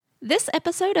This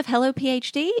episode of Hello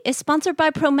PhD is sponsored by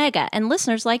Promega and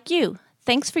listeners like you.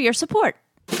 Thanks for your support.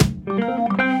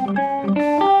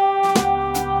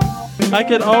 I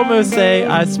could almost say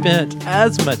I spent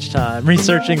as much time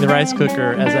researching the rice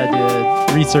cooker as I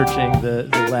did researching the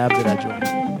lab that I joined.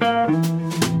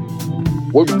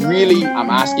 What really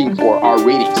I'm asking for are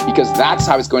ratings, because that's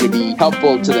how it's going to be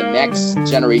helpful to the next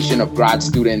generation of grad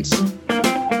students.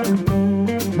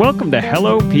 Welcome to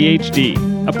Hello PhD,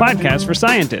 a podcast for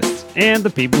scientists and the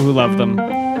people who love them.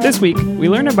 This week, we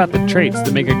learn about the traits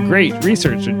that make a great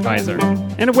research advisor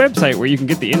and a website where you can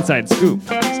get the inside scoop.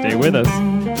 Stay with us.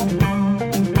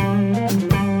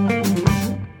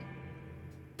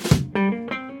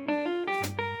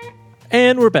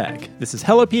 And we're back. This is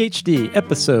Hello PhD,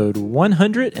 episode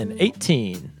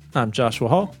 118. I'm Joshua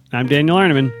Hall. I'm Daniel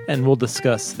Arneman. And we'll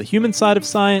discuss the human side of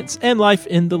science and life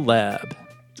in the lab.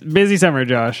 Busy summer,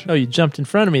 Josh. Oh, you jumped in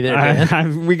front of me there,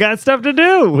 Dan. We got stuff to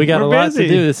do. We got We're a lot busy. to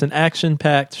do. It's an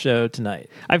action-packed show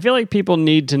tonight. I feel like people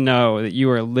need to know that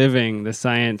you are living the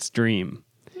science dream.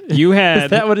 You had Is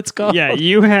that what it's called? Yeah,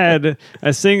 you had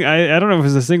I don't know if it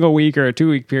was a single week or a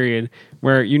 2-week period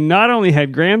where you not only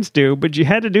had grants due, but you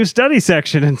had to do study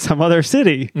section in some other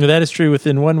city. No, that is true.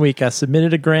 Within 1 week, I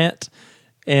submitted a grant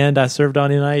and I served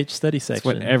on NIH study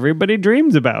section. That's what everybody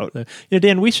dreams about.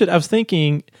 Dan, I was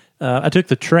thinking, I took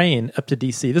the train up to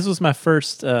DC. This was my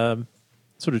first sort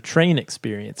of train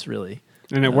experience, really.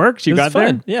 And it worked? You got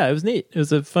fun. there? Yeah, it was neat. It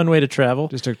was a fun way to travel.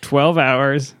 Just took 12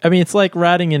 hours. I mean, it's like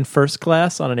riding in first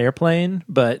class on an airplane,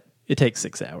 but it takes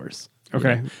 6 hours.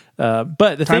 Okay.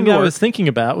 But the thing I was thinking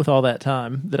about with all that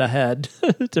time that I had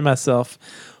to myself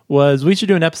was we should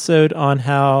do an episode on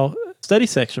how study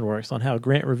section works, on how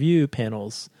grant review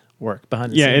panels work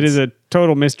behind the scenes. Yeah, it is a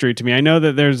total mystery to me. I know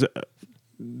that there's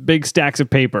big stacks of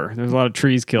paper. There's a lot of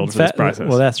trees killed for this process.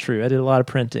 Well, that's true. I did a lot of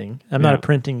printing. I'm not a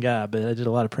printing guy, but I did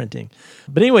a lot of printing.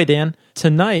 But anyway, Dan,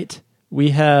 tonight we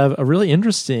have a really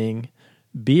interesting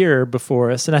beer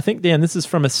before us. And I think, Dan, this is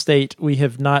from a state we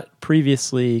have not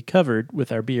previously covered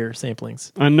with our beer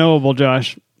samplings. Unknowable,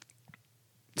 Josh.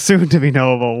 Soon to be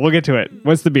knowable. We'll get to it.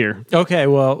 What's the beer? Okay,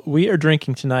 well, we are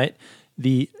drinking tonight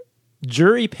the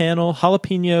Jury Panel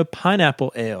Jalapeno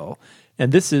Pineapple Ale.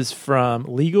 And this is from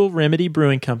Legal Remedy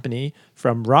Brewing Company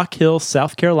from Rock Hill,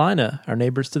 South Carolina, our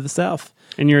neighbors to the south.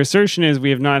 And your assertion is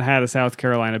we have not had a South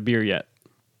Carolina beer yet.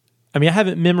 I mean, I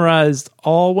haven't memorized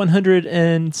all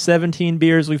 117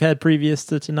 beers we've had previous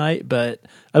to tonight, but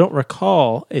I don't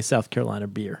recall a South Carolina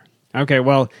beer. Okay,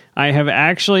 well, I have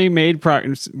actually made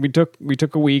progress. We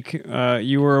took a week.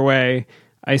 You were away.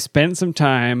 I spent some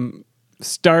time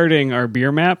starting our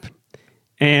beer map.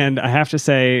 And I have to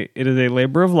say, it is a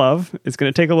labor of love. It's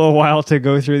going to take a little while to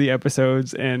go through the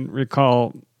episodes and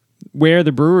recall where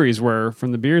the breweries were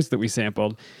from the beers that we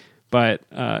sampled. But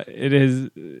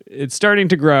it's starting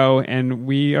to grow, and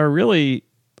we are really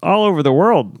all over the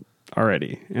world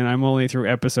already. And I'm only through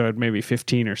episode maybe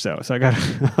 15 or so. So I got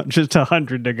just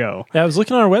 100 to go. Yeah, I was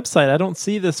looking on our website. I don't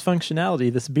see this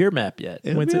functionality, this beer map yet.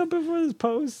 It'll be up before this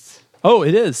posts. Oh,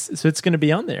 it is. So it's going to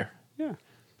be on there. Yeah.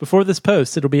 Before this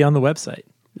post, it'll be on the website.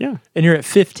 Yeah. And you're at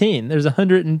 15. There's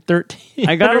 113.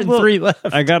 I got 103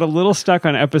 left. I got a little stuck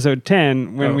on episode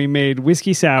 10 when we made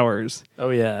whiskey sours.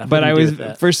 Oh, yeah.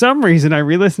 But for some reason, I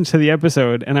re-listened to the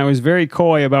episode and I was very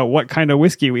coy about what kind of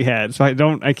whiskey we had. So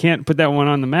I can't put that one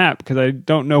on the map because I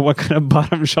don't know what kind of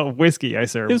bottom shelf whiskey I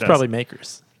served. It was probably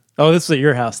Makers. Oh, this was at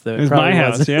your house, though. It was my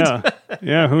house, yeah.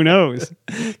 Yeah, who knows?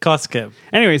 Costco.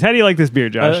 Anyways, how do you like this beer,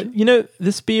 Josh?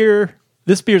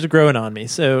 This beer's growing on me.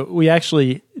 So we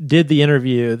actually did the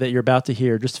interview that you're about to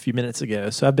hear just a few minutes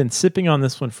ago. So I've been sipping on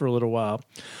this one for a little while.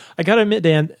 I got to admit,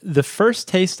 Dan, the first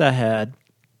taste I had,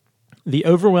 the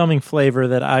overwhelming flavor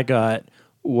that I got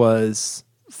was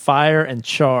fire and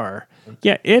char.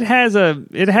 Yeah, it has a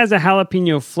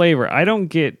jalapeno flavor. I don't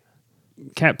get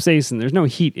capsaicin. There's no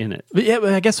heat in it. But yeah,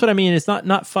 but I guess what I mean is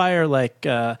not fire like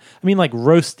like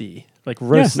roasty, like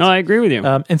roast. Yeah, no, I agree with you.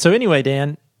 And so anyway,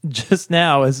 Dan, just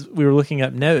now as we were looking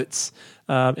up notes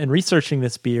and researching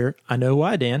this beer, I know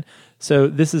why, Dan. So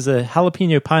this is a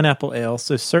jalapeno pineapple ale.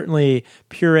 So certainly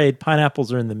pureed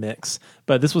pineapples are in the mix,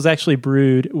 but this was actually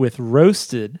brewed with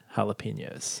roasted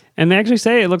jalapenos. And they actually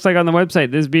say, it looks like on the website,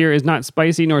 this beer is not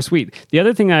spicy nor sweet. The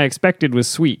other thing I expected was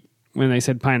sweet. When they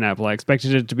said pineapple, I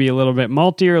expected it to be a little bit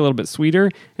maltier, a little bit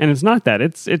sweeter, and it's not that.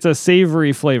 It's a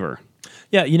savory flavor.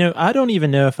 Yeah, I don't even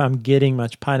know if I'm getting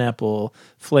much pineapple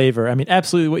flavor. I mean,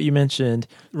 absolutely what you mentioned,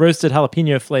 roasted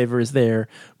jalapeno flavor is there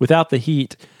without the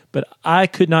heat, but I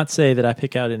could not say that I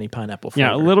pick out any pineapple flavor.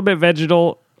 Yeah, a little bit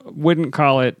vegetal, wouldn't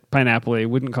call it pineapple-y,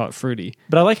 wouldn't call it fruity.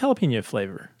 But I like jalapeno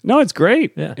flavor. No, it's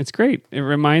great. Yeah. It's great. It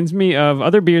reminds me of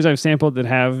other beers I've sampled that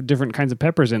have different kinds of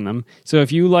peppers in them. So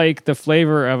if you like the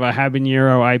flavor of a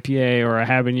habanero IPA or a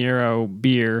habanero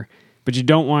beer, but you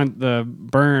don't want the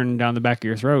burn down the back of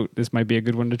your throat, this might be a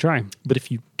good one to try. But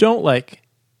if you don't like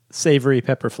savory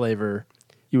pepper flavor,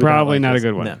 you would Probably not not a like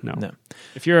good this. one. No.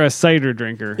 If you're a cider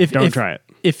drinker, don't try it.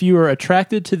 If you are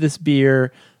attracted to this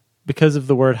beer because of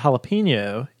the word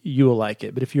jalapeno, you will like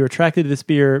it. But if you're attracted to this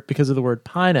beer because of the word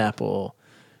pineapple,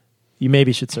 you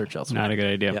maybe should search elsewhere. Not a good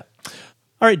idea. Yeah.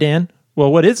 All right, Dan.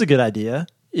 Well, what is a good idea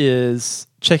is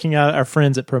checking out our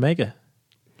friends at Promega.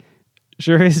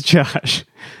 Sure is, Josh.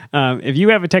 If you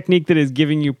have a technique that is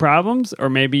giving you problems, or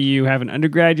maybe you have an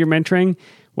undergrad you're mentoring,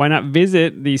 why not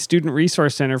visit the Student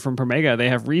Resource Center from Promega? They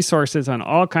have resources on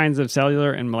all kinds of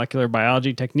cellular and molecular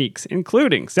biology techniques,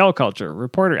 including cell culture,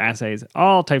 reporter assays,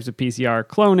 all types of PCR,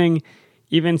 cloning,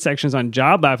 even sections on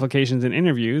job applications and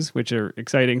interviews, which are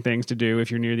exciting things to do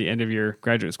if you're near the end of your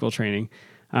graduate school training.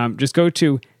 Just go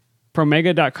to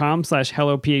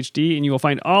promega.com/hellophd and you will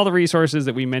find all the resources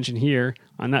that we mentioned here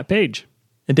on that page.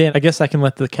 And Dan, I guess I can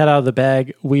let the cat out of the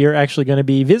bag. We are actually going to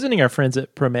be visiting our friends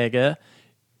at Promega.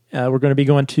 We're going to be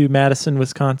going to Madison,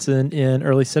 Wisconsin in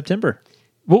early September.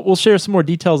 We'll share some more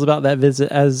details about that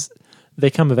visit as they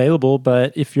come available.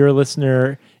 But if you're a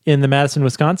listener in the Madison,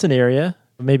 Wisconsin area,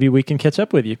 maybe we can catch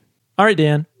up with you. All right,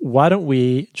 Dan, why don't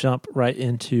we jump right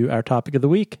into our topic of the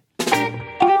week?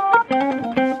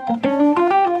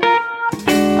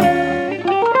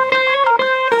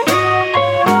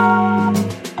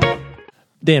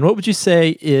 Dan, what would you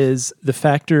say is the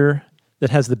factor that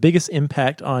has the biggest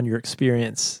impact on your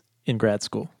experience in grad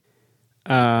school?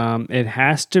 It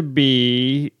has to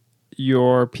be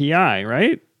your PI,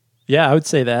 right? Yeah, I would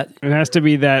say that. It has to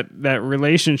be that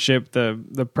relationship,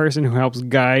 the person who helps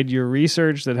guide your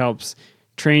research, that helps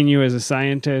train you as a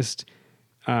scientist.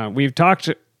 We've talked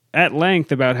at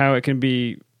length about how it can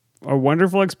be a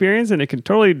wonderful experience and it can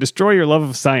totally destroy your love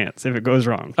of science if it goes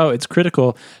wrong. Oh, it's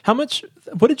critical.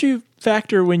 What did you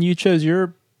factor when you chose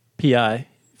your PI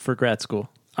for grad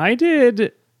school? I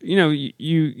did,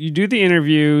 you do the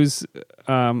interviews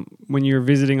when you're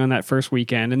visiting on that first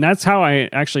weekend. And that's how I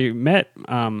actually met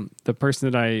the person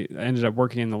that I ended up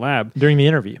working in the lab. During the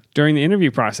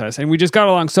interview process. And we just got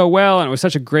along so well, and it was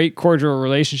such a great, cordial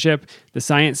relationship. The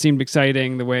science seemed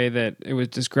exciting, the way that it was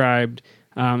described.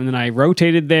 And then I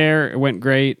rotated there. It went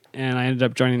great, and I ended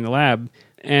up joining the lab.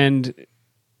 And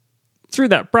through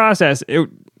that process, it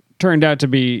turned out to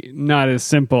be not as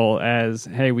simple as,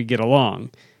 hey, we get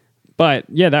along. But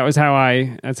yeah, that's how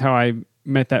I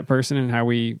met that person and how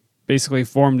we basically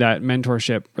formed that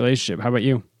mentorship relationship. How about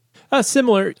you?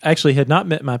 Similar. I actually had not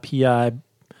met my PI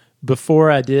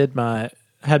before I had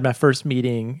my first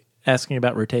meeting asking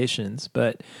about rotations.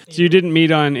 But so you didn't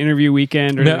meet on interview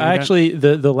weekend? Or no, actually,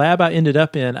 the lab I ended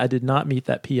up in, I did not meet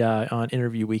that PI on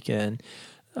interview weekend.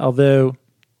 Although,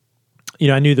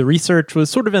 I knew the research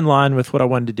was sort of in line with what I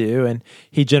wanted to do, and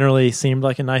he generally seemed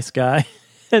like a nice guy.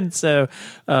 And so,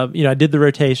 I did the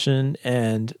rotation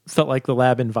and felt like the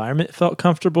lab environment felt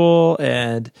comfortable,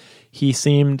 and he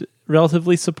seemed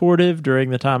relatively supportive during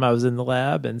the time I was in the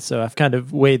lab. And so I've kind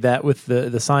of weighed that with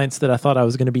the science that I thought I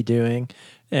was going to be doing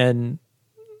and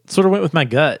sort of went with my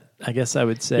gut, I guess I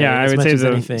would say. Yeah, I would say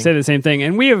the same thing.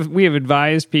 And we have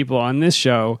advised people on this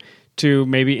show to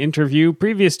maybe interview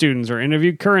previous students or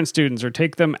interview current students or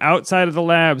take them outside of the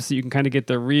lab so you can kind of get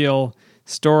the real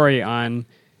story on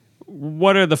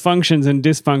what are the functions and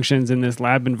dysfunctions in this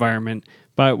lab environment.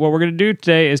 But what we're going to do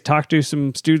today is talk to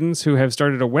some students who have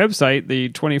started a website, the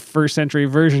 21st century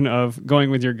version of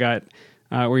Going With Your Gut,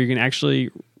 where you can actually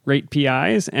rate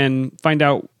PIs and find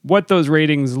out what those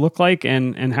ratings look like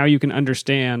and how you can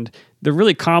understand the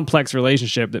really complex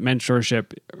relationship that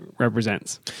mentorship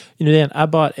represents. Dan, I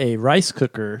bought a rice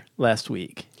cooker last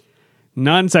week.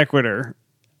 Non sequitur.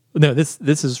 No, this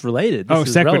is related. This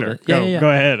is sequitur. Yeah. Go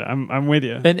ahead. I'm with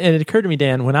you. And it occurred to me,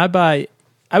 Dan, when I buy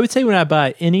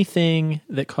anything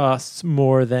that costs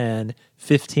more than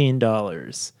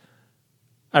 $15,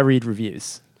 I read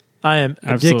reviews. I am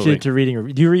addicted to reading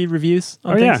reviews. Do you read reviews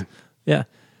on things? Yeah.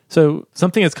 So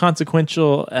something as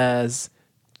consequential as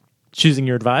choosing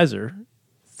your advisor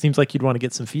seems like you'd want to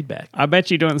get some feedback. I bet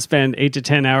you don't spend 8 to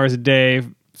 10 hours a day,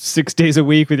 6 days a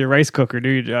week with your rice cooker, do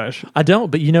you, Josh? I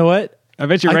don't, but you know what? I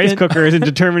bet your rice cooker isn't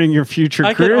determining your future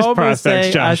career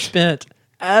prospects, Josh. I spent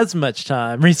as much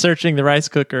time researching the rice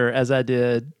cooker as I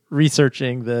did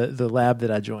researching the lab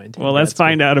that I joined. Well, let's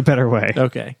find out a better way.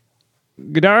 Okay.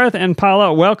 Gudarth and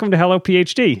Paula, welcome to Hello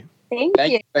PhD.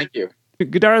 Thank you.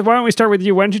 Gadarath, why don't we start with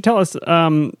you? Why don't you tell us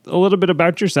a little bit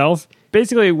about yourself,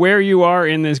 basically where you are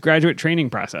in this graduate training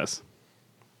process?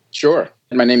 Sure.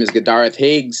 My name is Gadarath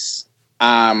Higgs.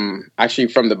 I'm actually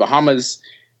from the Bahamas,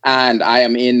 and I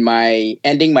am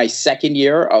ending my second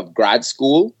year of grad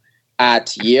school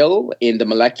at Yale in the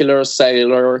Molecular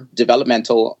Cellular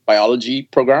Developmental Biology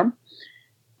program.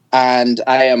 And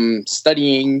I am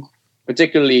studying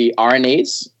particularly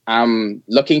RNAs. I'm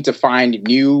looking to find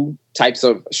new types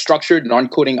of structured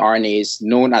non-coding RNAs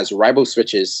known as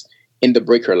riboswitches in the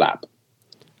Breaker Lab.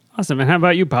 Awesome. And how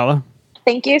about you, Paula?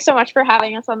 Thank you so much for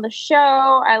having us on the show.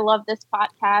 I love this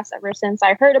podcast ever since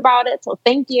I heard about it, so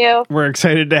thank you. We're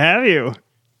excited to have you.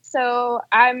 So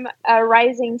I'm a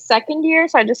rising second year,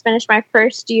 so I just finished my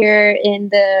first year in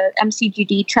the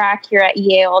MCGD track here at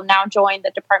Yale, now joined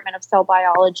the Department of Cell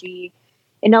Biology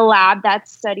in a lab that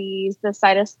studies the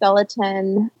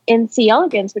cytoskeleton in C.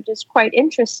 elegans, which is quite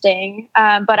interesting.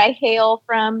 But I hail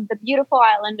from the beautiful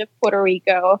island of Puerto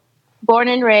Rico, born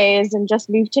and raised, and just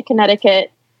moved to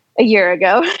Connecticut a year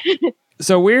ago.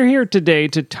 So we're here today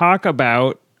to talk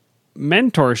about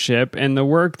mentorship and the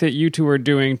work that you two are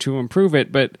doing to improve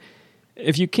it. But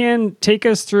if you can, take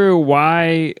us through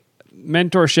why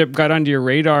mentorship got onto your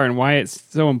radar and why it's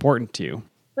so important to you.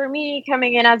 For me,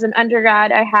 coming in as an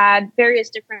undergrad, I had various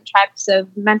different types of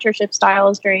mentorship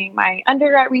styles during my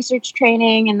undergrad research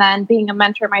training, and then being a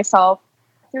mentor myself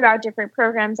throughout different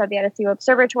programs at the Arecibo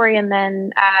Observatory and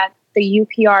then at the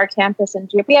UPR campus in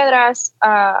Rio Piedras.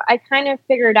 I kind of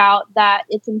figured out that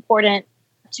it's important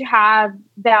to have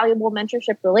valuable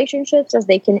mentorship relationships, as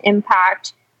they can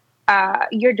impact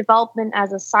your development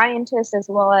as a scientist as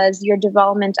well as your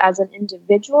development as an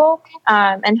individual,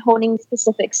 and honing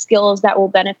specific skills that will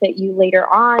benefit you later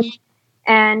on.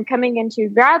 And coming into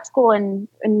grad school and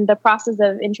in the process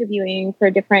of interviewing for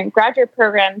different graduate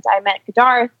programs, I met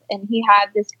Gadarath, and he had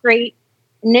this great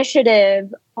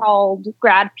initiative called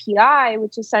Grad PI,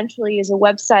 which essentially is a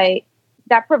website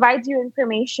that provides you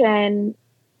information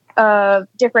of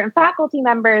different faculty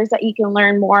members that you can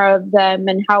learn more of them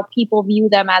and how people view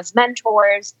them as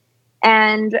mentors.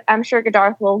 And I'm sure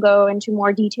Gadarath will go into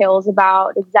more details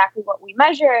about exactly what we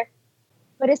measure.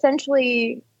 But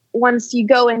essentially, once you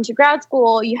go into grad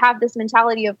school, you have this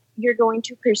mentality of you're going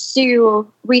to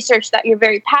pursue research that you're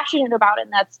very passionate about,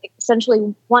 and that's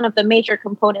essentially one of the major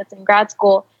components in grad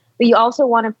school. But you also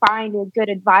want to find a good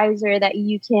advisor that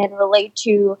you can relate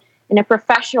to in a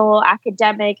professional,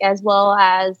 academic, as well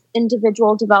as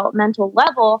individual developmental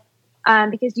level,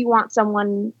 because you want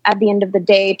someone at the end of the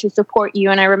day to support you.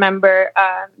 And I remember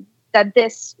that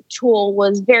this tool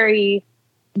was very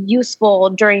useful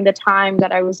during the time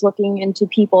that I was looking into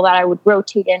people that I would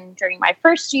rotate in during my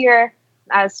first year.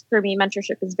 As for me,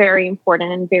 mentorship is very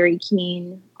important and very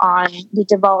keen on the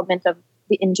development of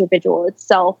the individual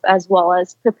itself, as well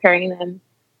as preparing them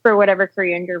for whatever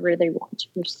career endeavor they want to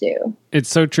pursue. It's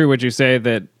so true what you say,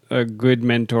 that a good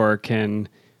mentor can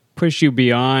push you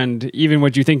beyond even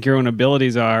what you think your own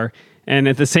abilities are. And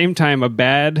at the same time, a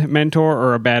bad mentor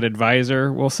or a bad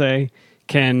advisor, we'll say,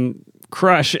 can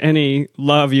crush any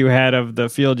love you had of the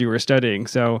field you were studying.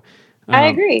 So I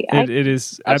agree. It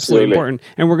is absolutely important.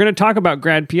 And we're going to talk about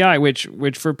Grad PI, which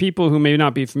for people who may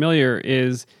not be familiar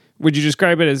is, would you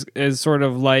describe it as sort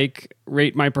of like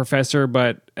Rate My Professor,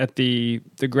 but at the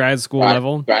grad school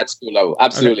level? Grad school level,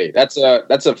 absolutely. Okay.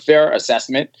 That's a fair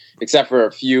assessment, except for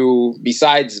a few.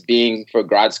 Besides being for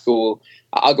grad school,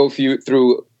 I'll go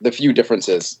through the few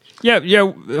differences. Yeah.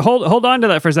 Hold on to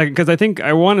that for a second, because I think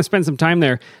I want to spend some time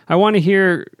there. I want to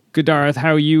hear, Gadarath,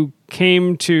 how you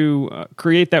came to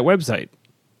create that website.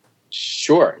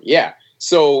 Sure. Yeah.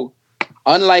 So,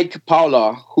 unlike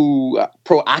Paula, who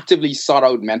proactively sought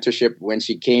out mentorship when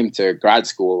she came to grad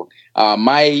school,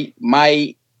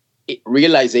 my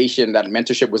realization that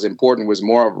mentorship was important was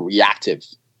more of a reactive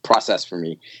process for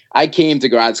me. I came to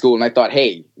grad school and I thought,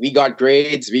 hey, we got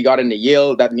grades, we got into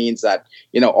Yale. That means that,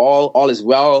 all is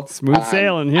well. Smooth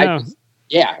sailing,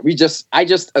 yeah. I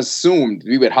just assumed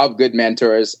we would have good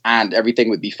mentors and everything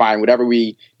would be fine. Whatever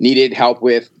we needed help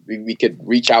with, we could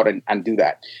reach out and do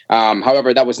that.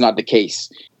 However, that was not the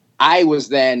case. I was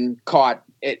then caught.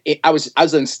 I was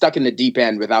then stuck in the deep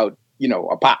end without,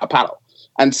 a paddle.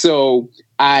 And so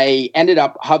I ended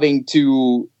up having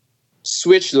to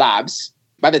switch labs.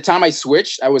 By the time I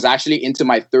switched, I was actually into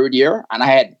my third year,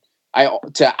 and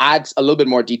to add a little bit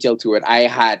more detail to it, I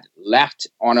had left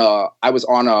I was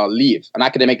on a leave, an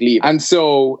academic leave. And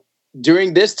so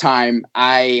during this time,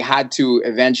 I had to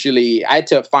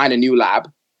find a new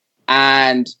lab,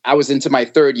 and I was into my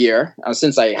third year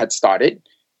since I had started.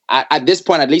 At this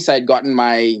point, at least I had gotten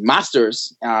my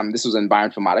master's. This was in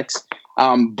bioinformatics.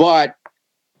 But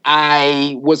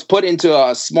I was put into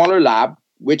a smaller lab,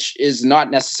 which is not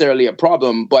necessarily a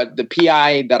problem, but the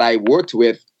PI that I worked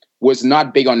with was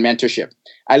not big on mentorship.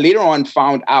 I later on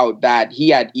found out that he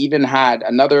had even had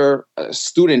another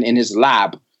student in his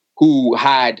lab who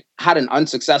had an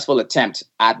unsuccessful attempt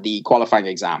at the qualifying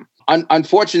exam.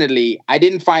 Unfortunately, I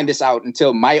didn't find this out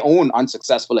until my own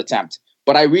unsuccessful attempt,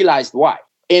 but I realized why.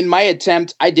 In my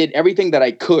attempt, I did everything that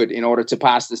I could in order to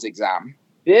pass this exam.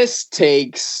 This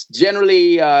takes,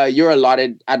 generally, you're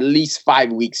allotted at least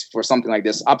 5 weeks for something like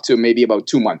this, up to maybe about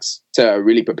 2 months to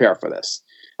really prepare for this.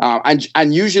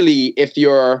 And usually, if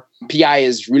your PI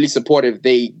is really supportive,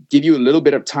 they give you a little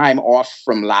bit of time off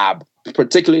from lab,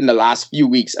 particularly in the last few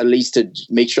weeks, at least to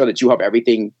make sure that you have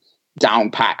everything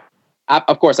down packed.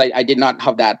 Of course, I did not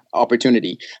have that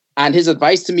opportunity. And his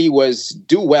advice to me was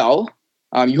do well.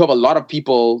 You have a lot of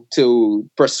people to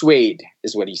persuade,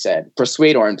 is what he said,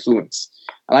 persuade or influence.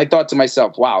 And I thought to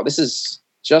myself, wow, this is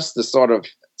just the sort of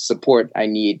support I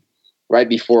need right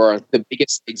before the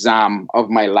biggest exam of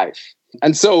my life.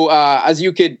 And so, as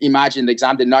you could imagine, the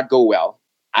exam did not go well.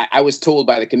 I was told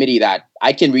by the committee that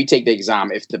I can retake the exam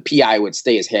if the PI would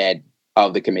stay as head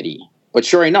of the committee. But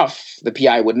sure enough, the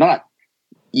PI would not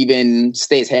even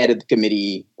stay as head of the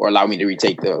committee or allow me to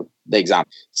retake the exam.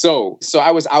 So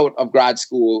I was out of grad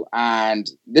school, and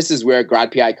this is where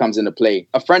grad PI comes into play.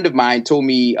 A friend of mine told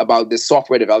me about this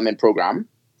software development program,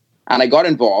 and I got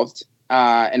involved,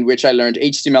 in which I learned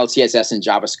HTML, CSS, and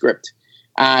JavaScript.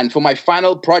 And for my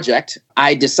final project,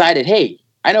 I decided, hey,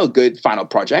 I know a good final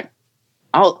project.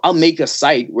 I'll make a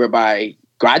site whereby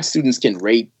grad students can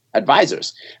rate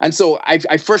advisors. And so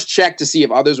I first checked to see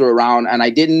if others were around, and I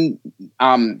didn't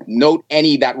note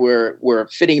any that were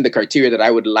fitting the criteria that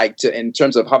I would like to, in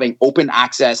terms of having open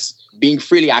access, being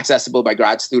freely accessible by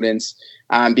grad students,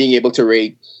 being able to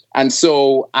rate. And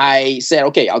so I said,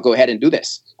 okay, I'll go ahead and do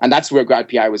this. And that's where Grad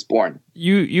PI was born.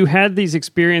 You had these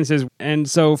experiences, and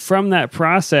so from that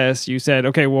process, you said,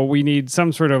 okay, well, we need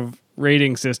some sort of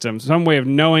rating system, some way of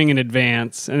knowing in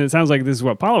advance. And it sounds like this is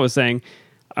what Paula was saying.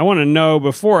 I want to know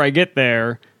before I get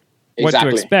there what to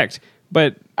expect.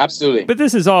 But absolutely. But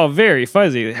this is all very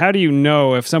fuzzy. How do you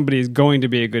know if somebody is going to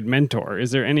be a good mentor?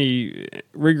 Is there any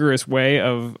rigorous way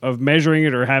of measuring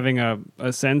it or having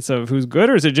a sense of who's good?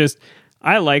 Or is it just,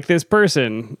 I like this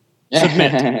person,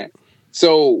 submit?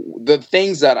 So the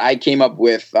things that I came up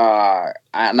with,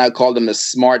 and I call them the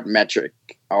SMART metric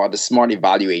or the SMART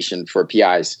evaluation for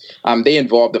PIs, they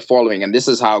involve the following, and this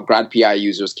is how grad PI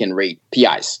users can rate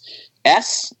PIs.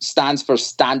 S stands for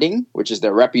standing, which is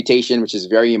their reputation, which is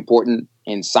very important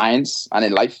in science and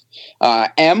in life.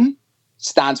 M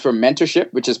stands for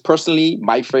mentorship, which is personally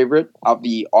my favorite of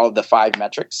all of the 5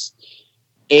 metrics.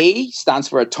 A stands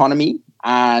for autonomy,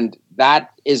 and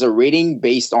that is a rating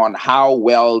based on how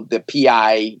well the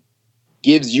PI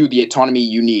gives you the autonomy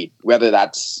you need, whether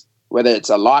it's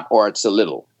a lot or it's a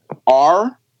little.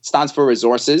 R stands for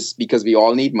resources, because we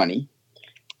all need money.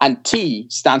 And T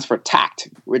stands for tact,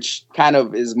 which kind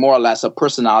of is more or less a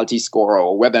personality score,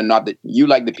 or whether or not that you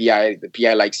like the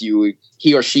PI likes you,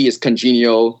 he or she is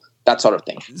congenial, that sort of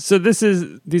thing. So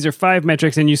these are 5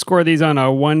 metrics, and you score these on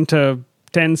a 1 to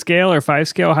 10 scale or 5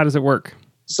 scale? How does it work?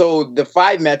 So the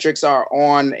 5 metrics are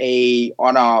on a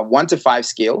 1 to 5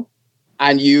 scale,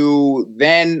 and you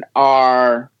then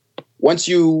once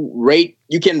you rate,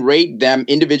 you can rate them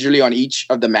individually on each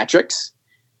of the metrics,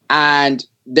 and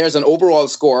there's an overall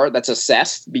score that's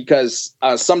assessed, because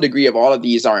some degree of all of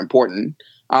these are important.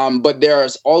 But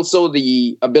there's also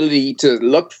the ability to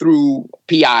look through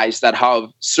PIs that have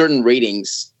certain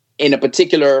ratings in a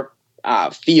particular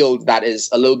field that is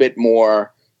a little bit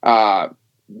more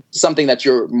something that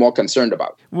you're more concerned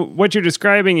about. What you're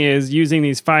describing is using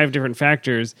these 5 different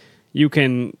factors, you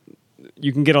can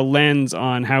get a lens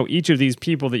on how each of these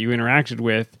people that you interacted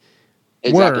with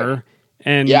were,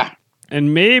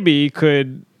 and maybe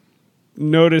could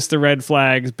notice the red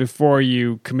flags before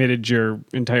you committed your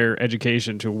entire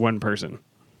education to one person.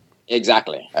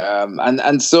 Exactly.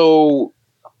 And so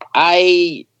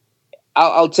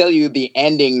I'll tell you the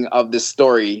ending of this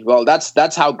story. Well,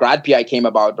 that's how Grad PI came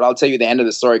about, but I'll tell you the end of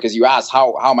the story, because you asked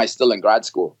how am I still in grad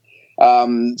school?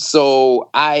 So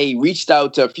I reached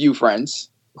out to a few friends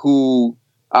who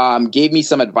gave me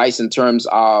some advice in terms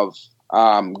of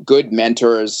good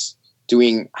mentors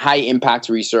doing high impact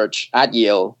research at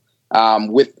Yale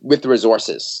with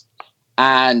resources.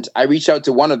 And I reached out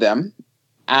to one of them.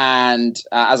 And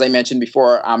as I mentioned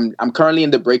before, I'm currently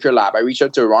in the Breaker lab. I reached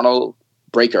out to Ronald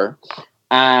Breaker,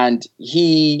 and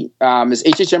he is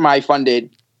HHMI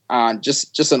funded,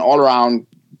 just an all around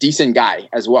decent guy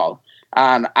as well.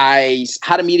 And I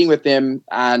had a meeting with him,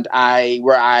 and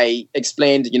where I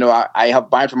explained, I have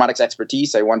bioinformatics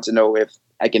expertise. I want to know if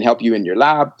I can help you in your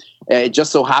lab. It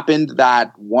just so happened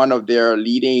that one of their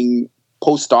leading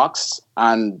postdocs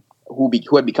and who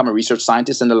had become a research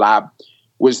scientist in the lab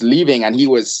was leaving, and he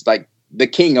was like the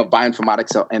king of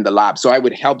bioinformatics in the lab. So I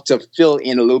would help to fill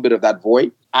in a little bit of that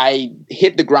void. I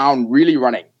hit the ground really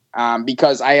running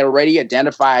because I had already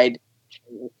identified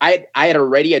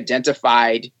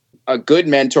a good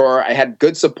mentor. I had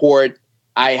good support.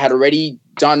 I had already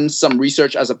done some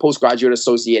research as a postgraduate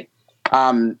associate.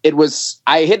 I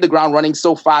hit the ground running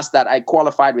so fast that I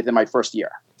qualified within my first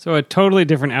year. So a totally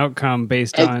different outcome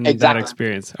based on that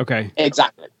experience. Okay.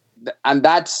 Exactly. And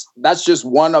that's just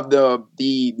one of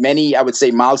the many, I would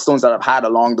say, milestones that I've had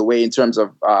along the way in terms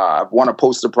of I've won a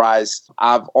poster prize.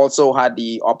 I've also had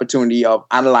the opportunity of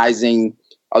analyzing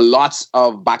lots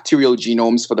of bacterial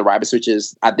genomes for the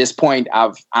riboswitches. At this point,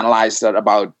 I've analyzed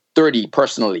about 30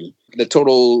 personally. The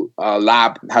total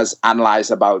lab has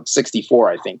analyzed about 64,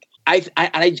 I think.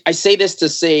 I say this to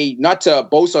say, not to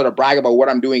boast or to brag about what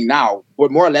I'm doing now,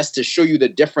 but more or less to show you the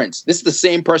difference. This is the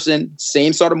same person,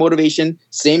 same sort of motivation,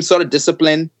 same sort of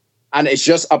discipline, and it's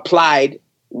just applied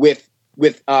with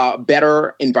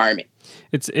better environment.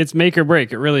 It's make or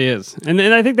break. It really is. And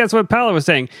I think that's what Paula was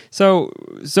saying. So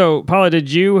Paula, did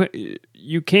you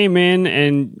came in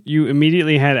and you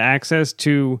immediately had access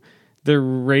to the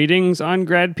ratings on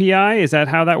GradPI? Is that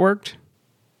how that worked?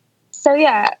 So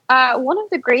yeah, one of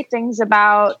the great things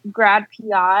about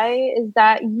GradPI is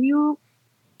that you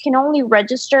can only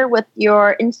register with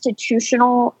your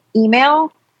institutional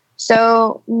email.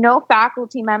 So no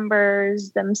faculty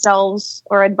members themselves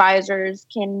or advisors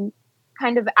can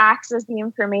kind of access the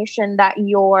information that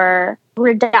you're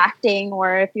redacting,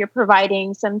 or if you're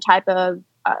providing some type of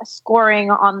scoring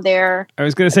on their. I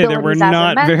was going to say there were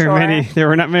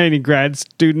not many grad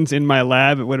students in my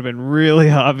lab. It would have been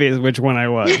really obvious which one I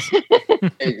was.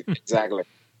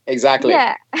 Exactly.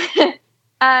 Yeah.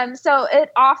 So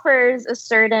it offers a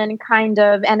certain kind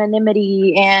of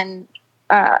anonymity and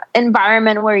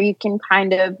environment where you can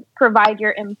kind of provide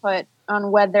your input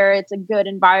on whether it's a good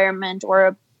environment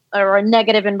or a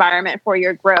negative environment for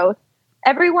your growth.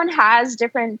 Everyone has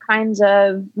different kinds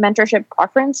of mentorship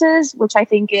preferences, which I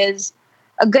think is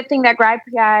a good thing that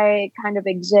GradPI kind of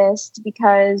exists,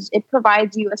 because it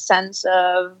provides you a sense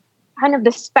of kind of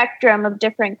the spectrum of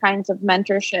different kinds of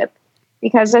mentorship.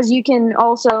 Because as you can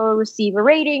also receive a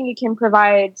rating, you can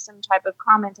provide some type of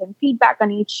comment and feedback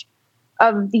on each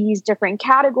of these different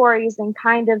categories and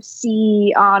kind of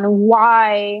see on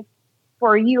why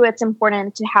for you it's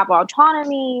important to have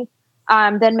autonomy.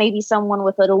 Then maybe someone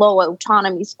with a low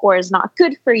autonomy score is not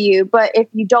good for you. But if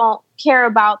you don't care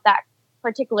about that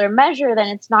particular measure, then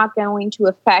it's not going to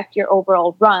affect your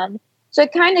overall run. So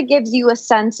it kind of gives you a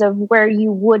sense of where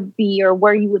you would be or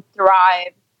where you would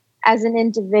thrive as an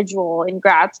individual in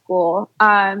grad school.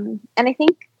 And I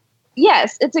think,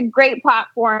 yes, it's a great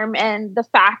platform. And the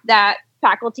fact that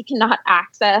faculty cannot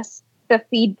access the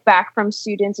feedback from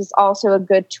students is also a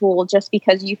good tool, just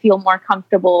because you feel more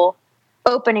comfortable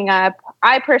opening up.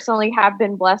 I personally have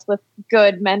been blessed with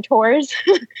good mentors.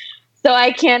 So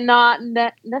I cannot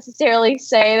necessarily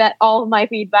say that all of my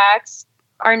feedbacks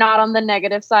are not on the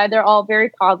negative side. They're all very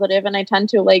positive, and I tend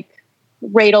to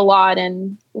rate a lot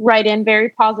and write in very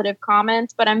positive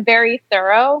comments, but I'm very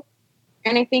thorough.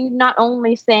 And I think not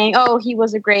only saying, oh, he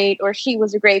was a great or she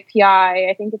was a great PI,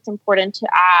 I think it's important to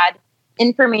add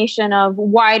information of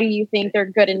why do you think they're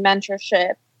good in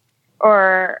mentorship,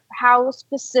 or how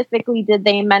specifically did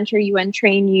they mentor you and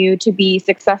train you to be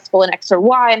successful in X or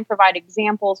Y, and provide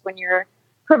examples when you're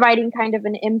providing kind of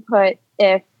an input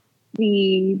if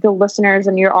the listeners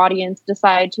and your audience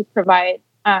decide to provide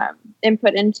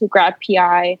input into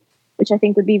GradPI, which I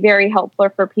think would be very helpful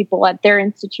for people at their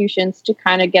institutions to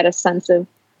kind of get a sense of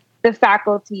the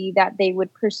faculty that they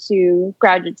would pursue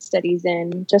graduate studies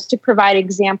in, just to provide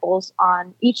examples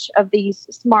on each of these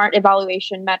SMART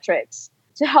evaluation metrics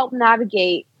to help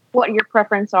navigate what your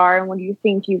preferences are and when you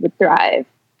think you would thrive.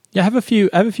 Yeah, I have a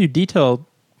few detailed,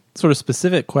 sort of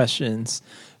specific questions.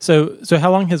 So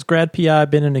how long has GradPI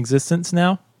been in existence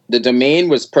now? The domain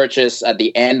was purchased at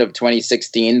the end of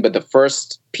 2016, but the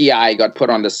first PI got put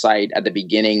on the site at the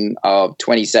beginning of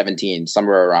 2017,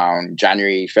 somewhere around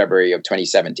January, February of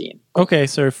 2017. Okay,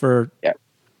 so for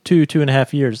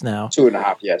 2.5 years now.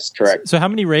 2.5, yes, correct. So how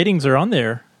many ratings are on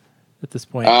there at this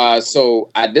point?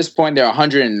 So at this point, there are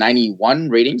 191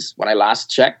 ratings when I last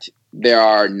checked. There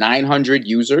are 900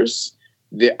 users,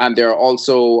 and there are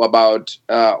also about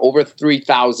over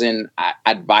 3,000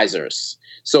 advisors.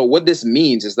 So what this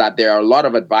means is that there are a lot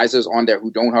of advisors on there who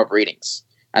don't have ratings.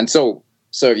 And so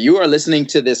if you are listening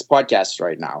to this podcast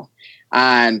right now,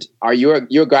 and you're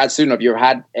a grad student, or you've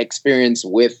had experience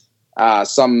with a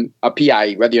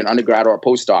PI, whether you're an undergrad or a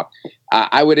postdoc,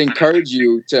 I would encourage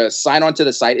you to sign on to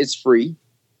the site. It's free,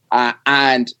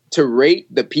 and to rate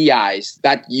the PIs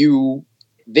that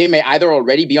they may either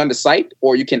already be on the site,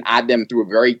 or you can add them through a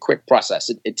very quick process.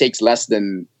 It takes less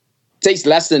than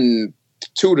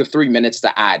 2 to 3 minutes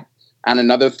to add, and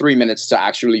another 3 minutes to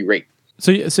actually rate.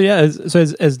 So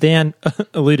as Dan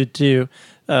alluded to,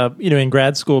 in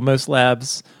grad school, most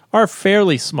labs are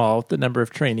fairly small, the number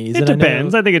of trainees. It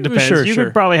depends. I think it depends. Sure, you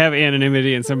could probably have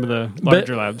anonymity in some of the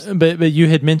larger labs. But you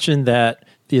had mentioned that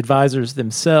the advisors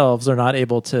themselves are not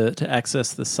able to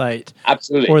access the site.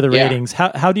 Absolutely. Or the ratings.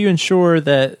 How do you ensure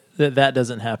that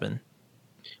doesn't happen?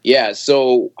 Yeah,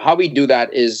 so how we do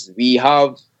that is we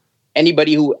have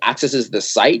anybody who accesses the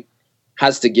site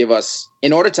has to give us,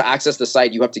 in order to access the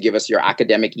site, you have to give us your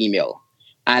academic email.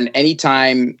 And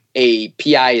anytime a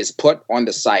PI is put on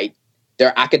the site,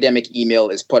 their academic email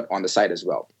is put on the site as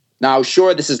well. Now,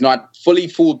 sure, this is not fully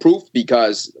foolproof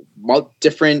because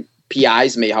different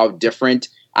PIs may have different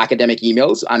academic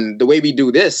emails. And the way we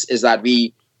do this is that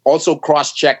we also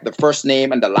cross-check the first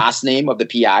name and the last name of the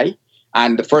PI,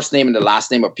 and the first name and the last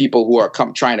name of people who are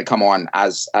trying to come on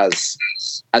as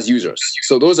users.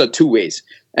 So those are two ways.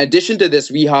 In addition to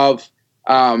this, we have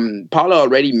Paula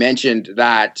already mentioned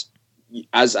that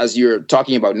as you're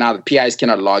talking about now, the PIs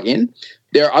cannot log in.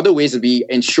 There are other ways that we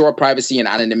ensure privacy and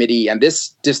anonymity, and this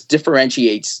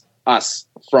differentiates us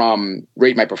from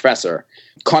Rate My Professor.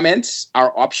 Comments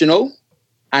are optional.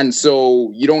 And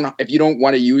so if you don't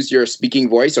want to use your speaking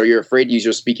voice, or you're afraid to use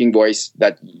your speaking voice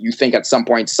that you think at some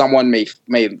point someone may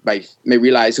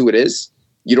realize who it is,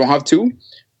 you don't have to.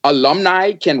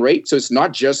 Alumni can rate. So it's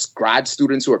not just grad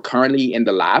students who are currently in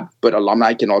the lab, but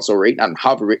alumni can also rate and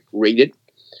have rated.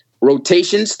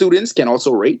 Rotation students can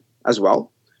also rate as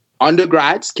well.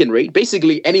 Undergrads can rate.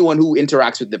 Basically, anyone who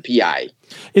interacts with the PI.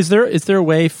 Is there a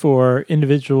way for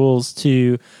individuals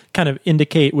to kind of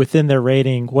indicate within their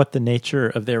rating what the nature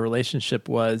of their relationship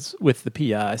was with the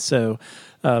PI? So,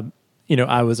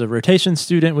 I was a rotation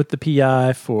student with the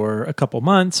PI for a couple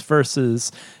months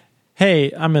versus,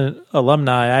 hey, I'm an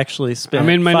alumni. I actually spent I'm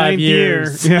in my 5 ninth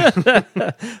years. year.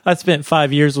 Yeah. I spent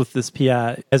 5 years with this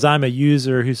PI. As I'm a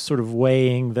user who's sort of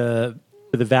weighing the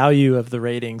value of the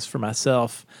ratings for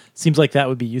myself, seems like that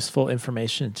would be useful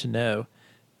information to know.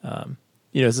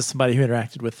 Is this somebody who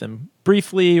interacted with them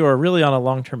briefly or really on a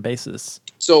long-term basis?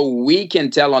 So we can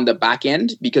tell on the back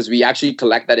end because we actually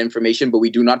collect that information, but we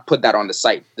do not put that on the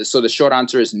site. So the short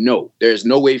answer is no. There's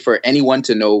no way for anyone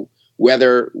to know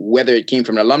whether it came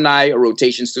from an alumni, a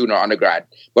rotation student, or undergrad.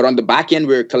 But on the back end,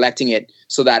 we're collecting it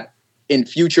so that in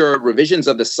future revisions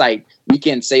of the site, we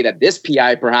can say that this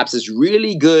PI perhaps is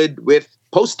really good with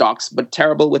postdocs, but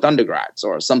terrible with undergrads,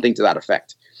 or something to that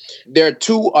effect. There are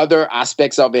two other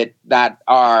aspects of it that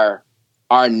are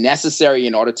necessary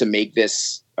in order to make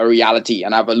this a reality.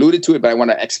 And I've alluded to it, but I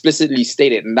want to explicitly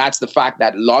state it. And that's the fact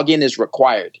that login is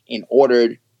required in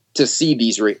order to see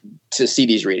these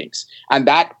ratings. And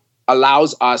that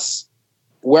allows us,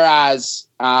 whereas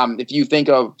if you think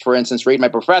of, for instance, Rate My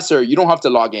Professor, you don't have to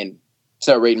log in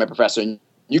to Rate My Professor.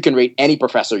 You can rate any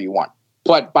professor you want.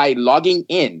 But by logging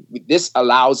in, this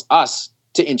allows us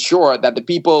to ensure that the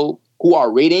people who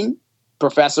are rating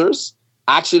professors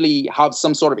actually have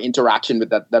some sort of interaction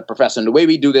with that professor. And the way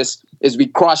we do this is we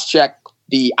cross-check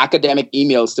the academic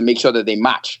emails to make sure that they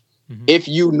match. Mm-hmm. If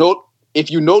you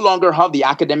no longer have the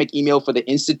academic email for the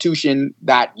institution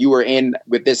that you were in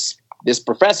with this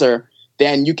professor,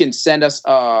 then you can send us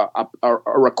a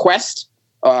request,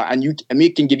 and we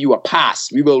can give you a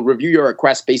pass. We will review your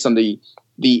request based on the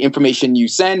information you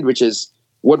send, which is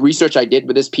what research I did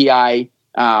with this PI,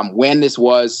 when this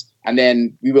was, and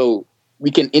then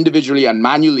we can individually and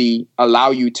manually allow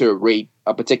you to rate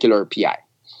a particular PI.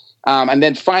 And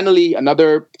then finally,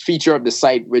 another feature of the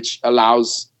site which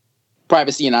allows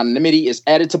privacy and anonymity is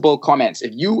editable comments.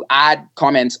 If you add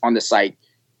comments on the site,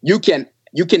 you can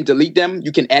delete them,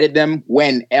 you can edit them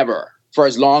whenever, for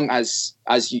as long as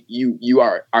you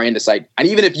are in the site. And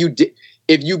even if you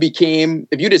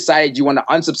decided you want to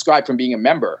unsubscribe from being a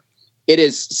member, it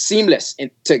is seamless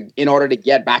in order to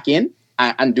get back in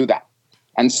and do that.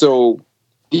 And so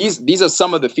these are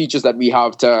some of the features that we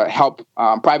have to help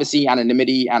privacy,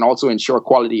 anonymity, and also ensure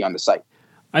quality on the site.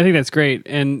 I think that's great.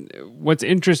 And what's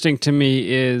interesting to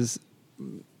me is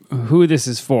who this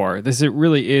is for. It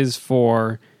really is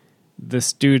for the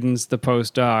students, the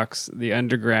postdocs, the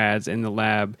undergrads in the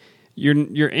lab.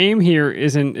 Your aim here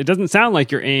it doesn't sound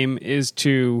like your aim is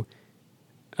to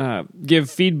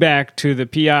give feedback to the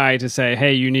PI to say,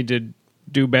 hey, you need to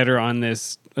do better on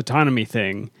this autonomy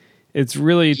thing. It's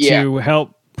really to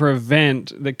help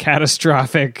prevent the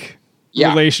catastrophic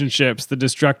relationships, the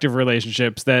destructive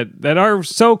relationships that are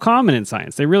so common in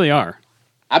science. They really are.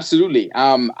 Absolutely.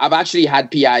 I've actually had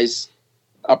PIs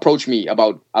approach me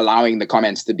about allowing the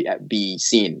comments to be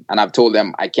seen, and I've told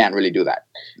them I can't really do that.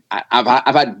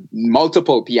 I've had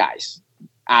multiple PIs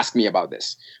ask me about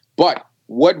this. But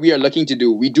what we are looking to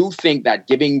do, we do think that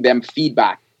giving them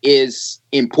feedback is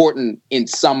important in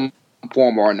some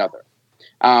form or another.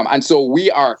 And so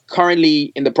we are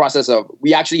currently in the process of,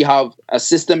 we actually have a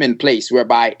system in place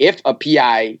whereby if a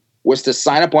PI was to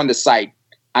sign up on the site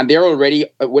and they're already,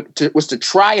 was to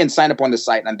try and sign up on the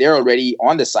site and they're already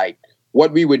on the site,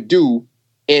 what we would do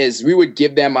is we would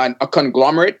give them a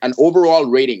conglomerate, an overall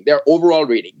rating, their overall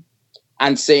rating,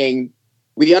 and saying,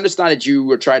 we understand that you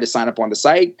were trying to sign up on the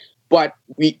site, but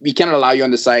we cannot allow you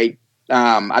on the site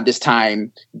at this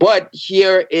time. But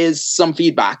here is some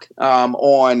feedback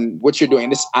on what you're doing.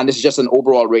 This is just an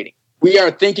overall rating. We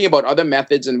are thinking about other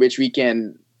methods in which we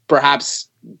can perhaps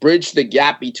bridge the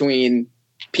gap between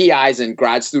PIs and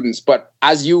grad students. But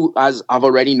as I've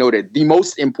already noted, the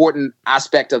most important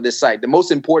aspect of this site, the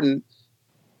most important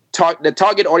the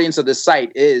target audience of this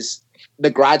site is the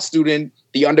grad student,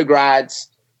 the undergrads,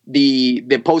 the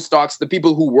postdocs, the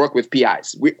people who work with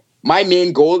PIs. My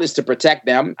main goal is to protect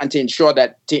them and to ensure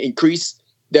that to increase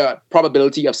the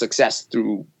probability of success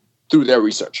through their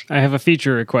research. I have a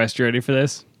feature request. You ready for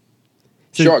this?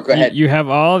 So sure, go ahead. You have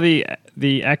all the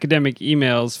academic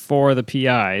emails for the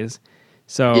PIs.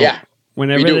 So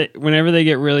whenever they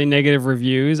get really negative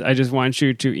reviews, I just want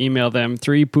you to email them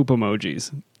 3 poop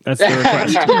emojis. That's the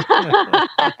request.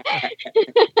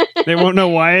 They won't know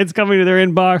why it's coming to their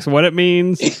inbox, what it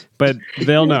means, but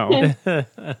they'll know.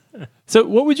 So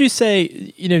what would you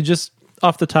say, just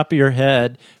off the top of your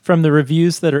head, from the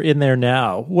reviews that are in there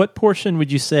now, what portion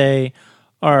would you say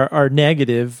are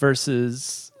negative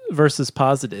versus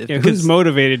positive? Yeah, who's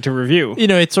motivated to review?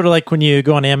 It's sort of like when you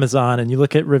go on Amazon and you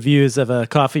look at reviews of a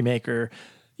coffee maker.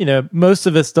 Most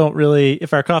of us don't really,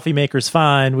 if our coffee maker's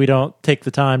fine, we don't take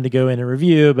the time to go in and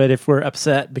review. But if we're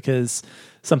upset because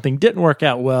something didn't work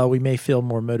out well, we may feel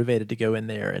more motivated to go in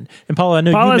there. And Paula, I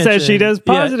know Paula you mentioned, says she does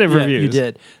positive reviews. You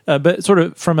did. But sort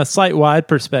of from a site-wide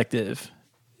perspective,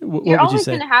 what would you say? You're always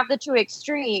going to have the two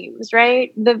extremes,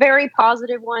 right? The very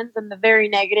positive ones and the very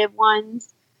negative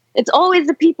ones. It's always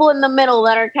the people in the middle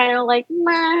that are kind of like,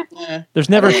 meh. There's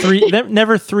never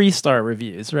 3-star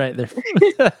reviews, right?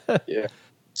 Yeah.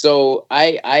 So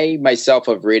I myself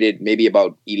have rated maybe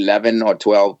about 11 or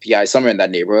 12 PI, somewhere in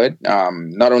that neighborhood,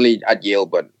 not only at Yale,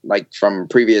 but like from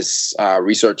previous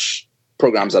research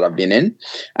programs that I've been in.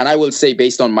 And I will say,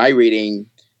 based on my rating,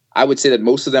 I would say that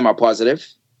most of them are positive.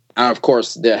 And of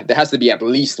course, there has to be at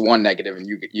least one negative, and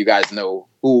you guys know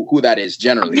who that is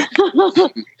generally.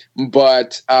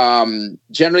 But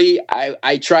generally,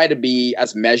 I try to be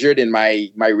as measured in my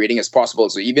rating as possible.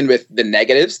 So even with the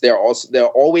negatives, there are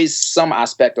always some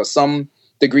aspect or some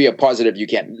degree of positive you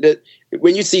can.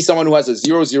 When you see someone who has a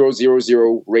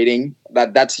 0.000 rating,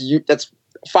 that's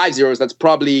 5 zeros. That's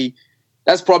probably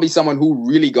someone who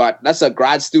really that's a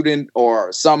grad student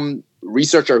or some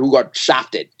researcher who got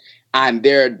shafted. And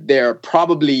they're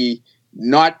probably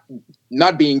not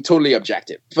being totally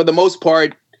objective. For the most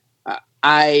part,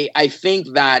 I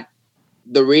think that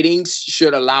the ratings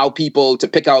should allow people to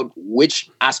pick out which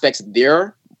aspects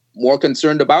they're more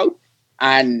concerned about,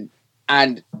 and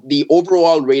the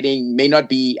overall rating may not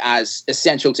be as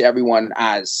essential to everyone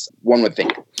as one would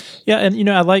think. Yeah, and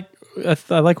I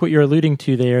like what you're alluding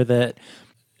to there. That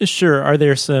sure, are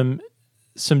there some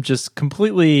just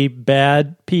completely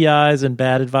bad PIs and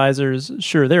bad advisors?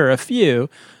 Sure, there are a few,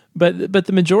 but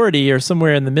the majority are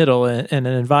somewhere in the middle, and an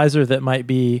advisor that might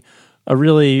be a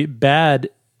really bad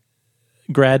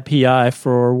grad PI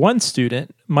for one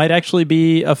student might actually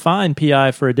be a fine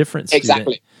PI for a different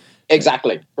student.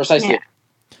 Exactly. Precisely. Yeah.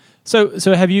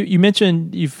 So have you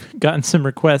mentioned you've gotten some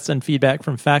requests and feedback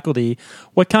from faculty.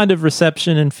 What kind of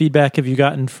reception and feedback have you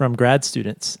gotten from grad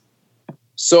students?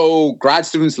 So grad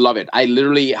students love it. I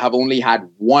literally have only had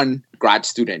one grad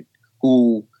student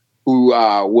who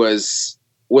was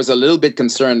a little bit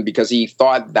concerned because he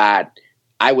thought that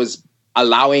I was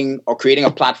allowing or creating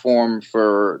a platform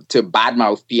to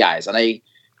badmouth PIs. And I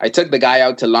took the guy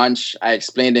out to lunch. I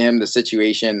explained to him the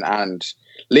situation, and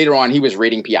later on he was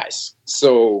rating PIs.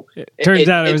 So it turns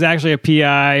out it was actually a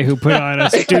PI who put on a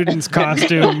student's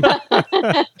costume.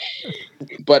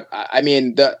 But I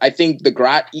mean, I think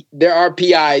there are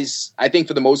PIs. I think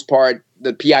for the most part,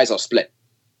 the PIs are split.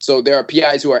 So there are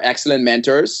PIs who are excellent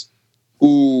mentors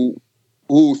who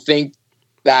think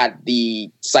that the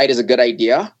site is a good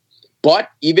idea, But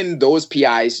even those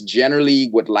PIs generally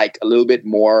would like a little bit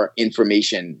more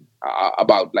information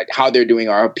about like how they're doing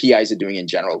or how PIs are doing in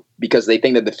general, because they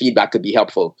think that the feedback could be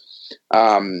helpful.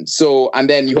 And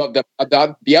then you have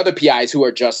the other PIs who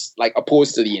are just like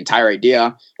opposed to the entire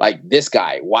idea. Like, this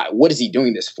guy, what is he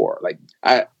doing this for? Like,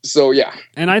 yeah.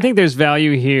 And I think there's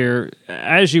value here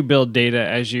as you build data,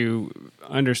 as you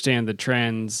understand the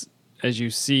trends, as you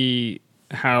see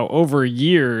how over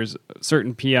years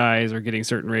certain PIs are getting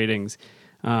certain ratings.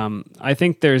 I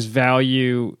think there's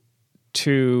value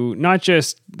to not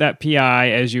just that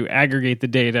PI as you aggregate the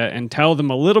data and tell them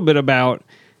a little bit about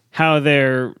how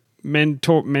their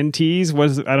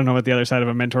mentees I don't know what the other side of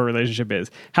a mentor relationship is,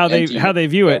 how they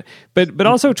view it, but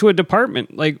also to a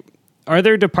department. Like, are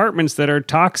there departments that are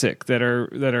toxic, that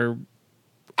are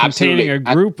containing a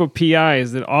group of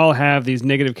PIs that all have these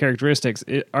negative characteristics?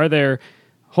 Are there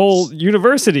whole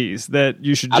universities that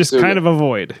you should just kind of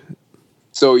avoid?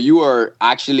 So you're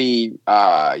actually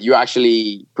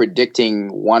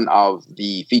predicting one of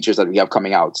the features that we have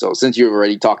coming out. So since you've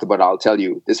already talked about it, I'll tell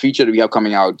you, this feature that we have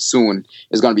coming out soon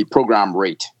is going to be program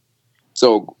rate.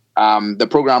 So the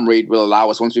program rate will allow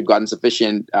us, once we've gotten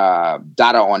sufficient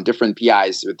data on different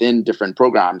PIs within different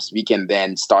programs, we can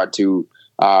then start to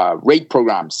rate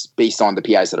programs based on the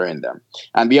PIs that are in them.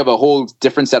 And we have a whole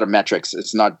different set of metrics.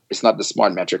 It's not the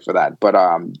smart metric for that, but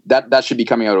that should be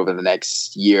coming out over the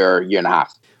next year and a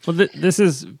half. Well, this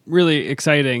is really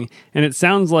exciting. And it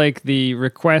sounds like the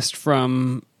request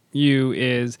from you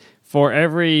is for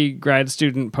every grad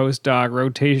student, postdoc,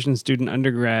 rotation student,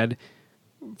 undergrad,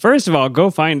 first of all,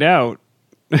 go find out.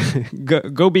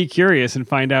 go be curious and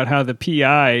find out how the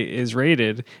PI is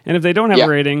rated. And if they don't have a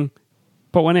rating,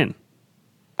 put one in.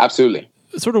 Absolutely.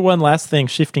 Sort of one last thing,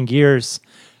 shifting gears.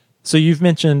 So you've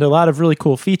mentioned a lot of really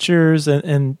cool features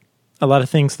and a lot of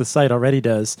things the site already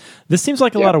does. This seems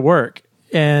like a lot of work.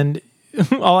 And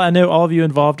I know all of you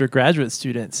involved are graduate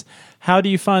students. How do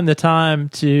you find the time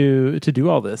to do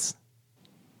all this?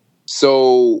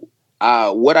 So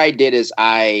what I did is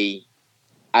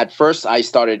at first I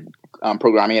started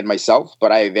programming it myself,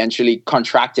 but I eventually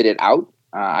contracted it out.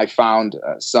 I found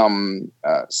some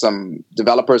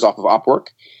developers off of Upwork,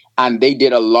 and they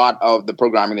did a lot of the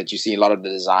programming that you see, a lot of the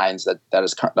designs that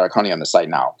are currently on the site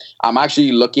now. I'm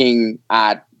actually looking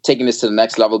at taking this to the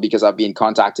next level because I've been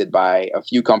contacted by a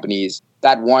few companies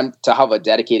that want to have a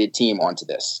dedicated team onto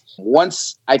this.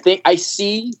 Once I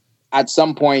see at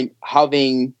some point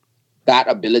having that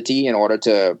ability in order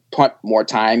to put more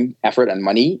time, effort, and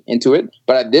money into it.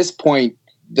 But at this point,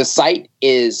 the site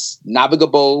is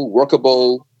navigable,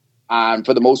 workable, and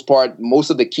for the most part,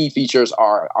 most of the key features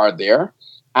are there.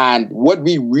 And what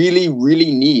we really,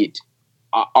 really need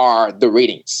are the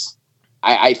ratings.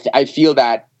 I feel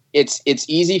that it's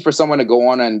easy for someone to go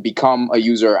on and become a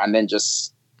user and then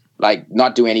just like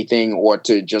not do anything, or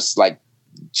to just like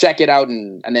check it out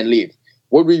and then leave.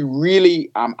 What we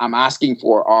really I'm asking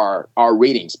for are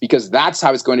ratings, because that's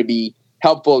how it's going to be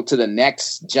helpful to the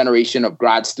next generation of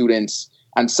grad students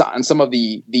and some of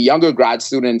the younger grad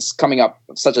students coming up,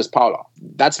 such as Paolo.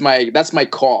 That's my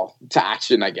call to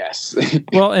action, I guess.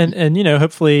 Well, and you know,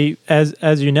 hopefully,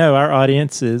 as you know, our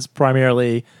audience is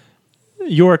primarily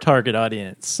your target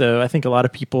audience. So I think a lot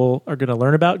of people are going to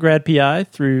learn about GradPI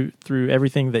through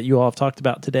everything that you all have talked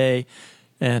about today,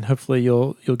 and hopefully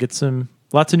you'll get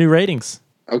lots of new ratings.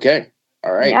 Okay.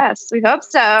 All right. Yes, we hope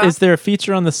so. Is there a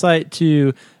feature on the site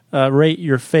to rate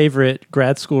your favorite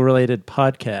grad school related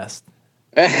podcast?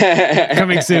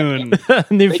 Coming soon.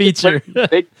 New feature.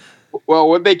 Well,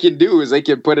 what they can do is they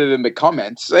can put it in the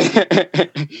comments. There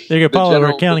you go, Paula.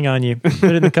 We're counting on you. Put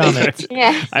it in the comments.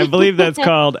 Yes. I believe that's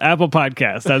called Apple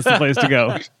Podcasts. That's the place to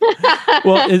go.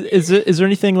 Well, is there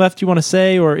anything left you want to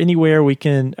say, or anywhere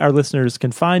our listeners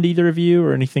can find either of you,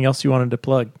 or anything else you wanted to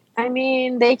plug? I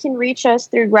mean, they can reach us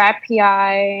through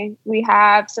GradPI. We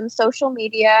have some social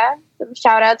media. Some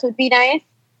shout outs would be nice.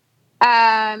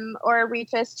 Or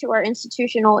reach us to our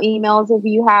institutional emails if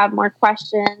you have more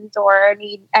questions or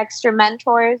need extra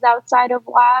mentors outside of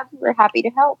lab. We're happy to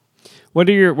help. What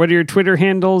are your Twitter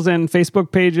handles and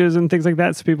Facebook pages and things like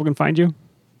that, so people can find you?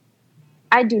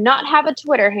 I do not have a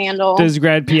Twitter handle. Does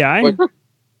GradPI?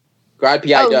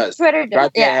 GradPI does. Twitter does.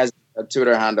 GradPI has a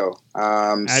Twitter handle. So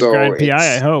GradPI,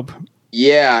 I hope.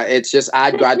 Yeah, it's just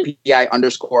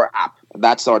 @GradPI_app.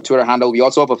 That's our Twitter handle. We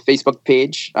also have a Facebook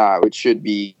page, which should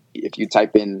be, if you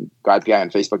type in GradPI on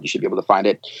Facebook, you should be able to find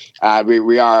it.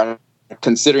 We are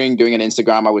considering doing an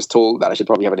Instagram. I was told that I should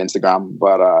probably have an Instagram,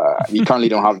 but we currently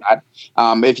don't have that.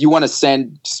 If you want to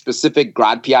send specific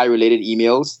GradPI related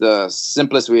emails, the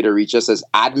simplest way to reach us is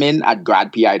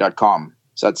admin@gradpi.com.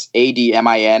 So that's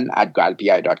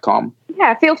ADMIN@gradpi.com.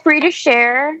 Yeah, feel free to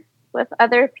share with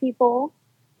other people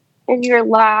in your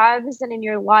labs and in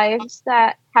your lives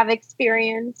that have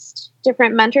experienced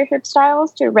different mentorship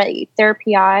styles to rate their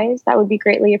PIs. That would be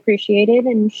greatly appreciated.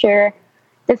 And share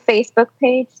the Facebook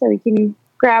page so we can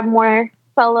grab more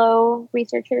fellow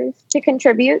researchers to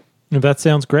contribute. That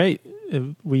sounds great.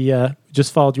 We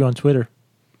just followed you on Twitter.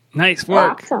 Nice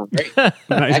work. Awesome.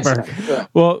 Nice work. Good.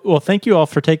 Well, thank you all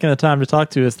for taking the time to talk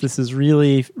to us. This is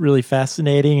really, really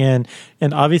fascinating, and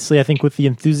obviously, I think with the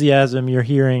enthusiasm you're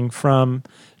hearing from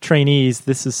trainees,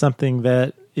 this is something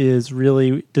that is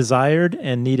really desired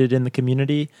and needed in the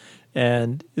community,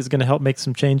 and is going to help make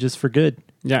some changes for good.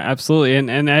 Yeah, absolutely.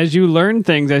 And as you learn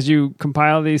things, as you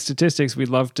compile these statistics, we'd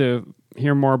love to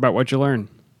hear more about what you learn.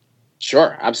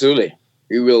 Sure, absolutely.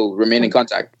 We will remain in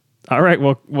contact. All right,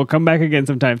 we'll come back again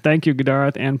sometime. Thank you,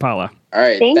 Gedarat and Paula. All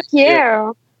right. Thank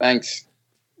you. Thanks.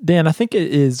 Dan, I think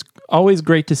it is always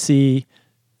great to see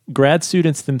grad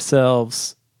students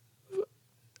themselves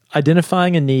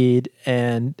identifying a need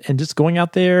and just going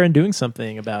out there and doing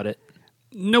something about it.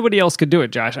 Nobody else could do it,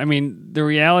 Josh. I mean, the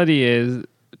reality is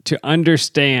to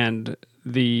understand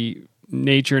the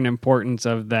nature and importance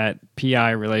of that PI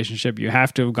relationship, you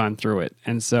have to have gone through it.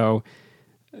 And so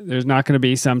there's not going to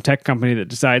be some tech company that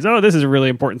decides, oh, this is a really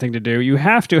important thing to do. You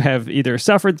have to have either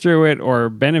suffered through it or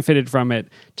benefited from it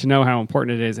to know how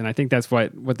important it is. And I think that's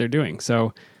what they're doing.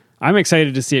 So I'm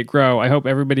excited to see it grow. I hope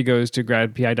everybody goes to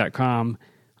gradpi.com,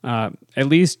 at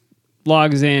least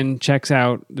logs in, checks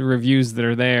out the reviews that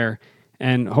are there.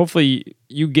 And hopefully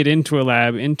you get into a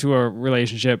lab, into a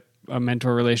relationship, a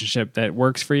mentor relationship that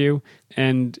works for you.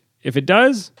 And if it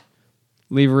does,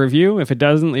 leave a review. If it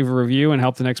doesn't, leave a review and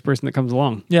help the next person that comes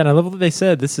along. Yeah, and I love what they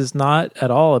said. This is not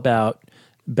at all about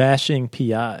bashing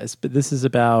PIs, but this is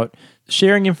about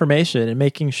sharing information and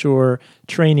making sure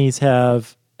trainees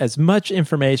have as much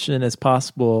information as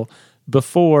possible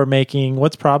before making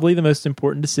what's probably the most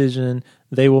important decision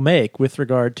they will make with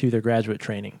regard to their graduate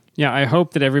training. Yeah, I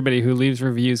hope that everybody who leaves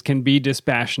reviews can be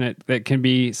dispassionate, that can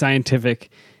be scientific,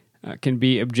 can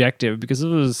be objective, because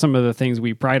those are some of the things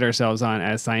we pride ourselves on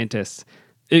as scientists.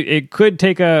 It could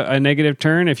take a negative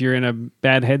turn if you're in a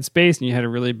bad headspace and you had a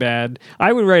really bad...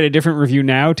 I would write a different review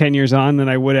now, 10 years on, than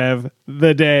I would have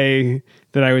the day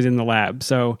that I was in the lab.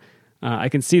 So I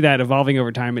can see that evolving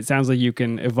over time. It sounds like you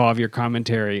can evolve your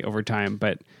commentary over time.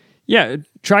 But yeah,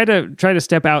 try to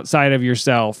step outside of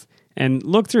yourself and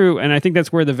look through, and I think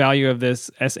that's where the value of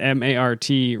this SMART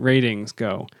ratings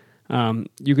go.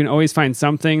 You can always find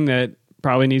something that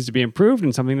probably needs to be improved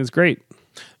and something that's great.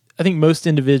 I think most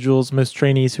individuals, most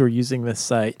trainees who are using this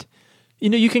site,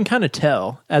 you can kind of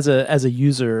tell as a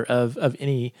user of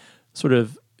any sort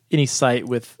of any site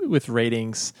with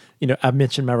ratings. I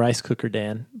mentioned my rice cooker,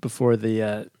 Dan, before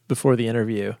the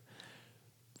interview.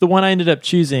 The one I ended up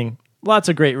choosing, lots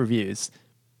of great reviews,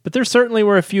 but there certainly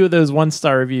were a few of those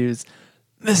 1-star reviews.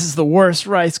 This is the worst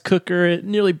rice cooker. It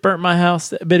nearly burnt my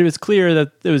house. But it was clear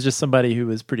that it was just somebody who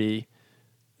was pretty...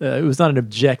 it was not an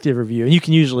objective review. And you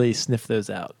can usually sniff those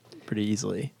out pretty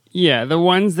easily. Yeah, the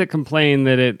ones that complain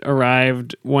that it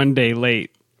arrived one day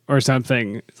late or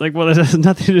something. It's like, well, this has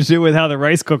nothing to do with how the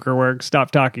rice cooker works.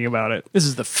 Stop talking about it. This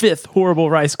is the 5th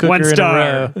horrible rice cooker 1 star. in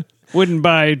a row. Wouldn't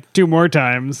buy 2 more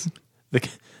times.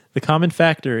 The common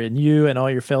factor in you and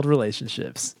all your failed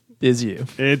relationships is you.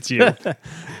 It's you.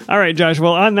 All right, Josh.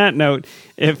 Well, on that note,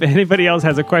 if anybody else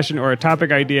has a question or a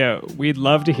topic idea, we'd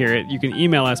love to hear it. You can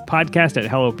email us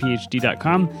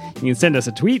podcast@hellophd.com. You can send us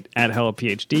a tweet at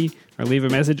hellophd or leave a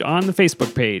message on the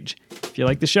Facebook page. If you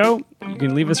like the show, you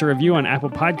can leave us a review on Apple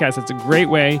Podcasts. It's a great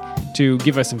way to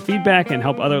give us some feedback and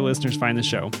help other listeners find the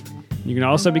show. You can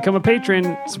also become a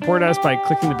patron. Support us by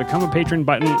clicking the Become a Patron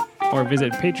button or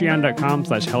visit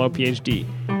patreon.com/hellophd.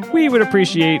 We would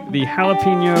appreciate the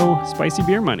jalapeno spicy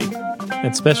beer money.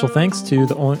 And special thanks to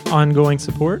the ongoing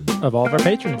support of all of our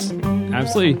patrons.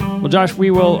 Absolutely. Well, Josh, we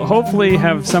will hopefully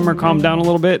have summer calm down a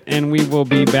little bit, and we will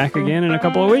be back again in a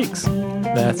couple of weeks.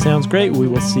 That sounds great. We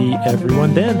will see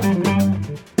everyone then.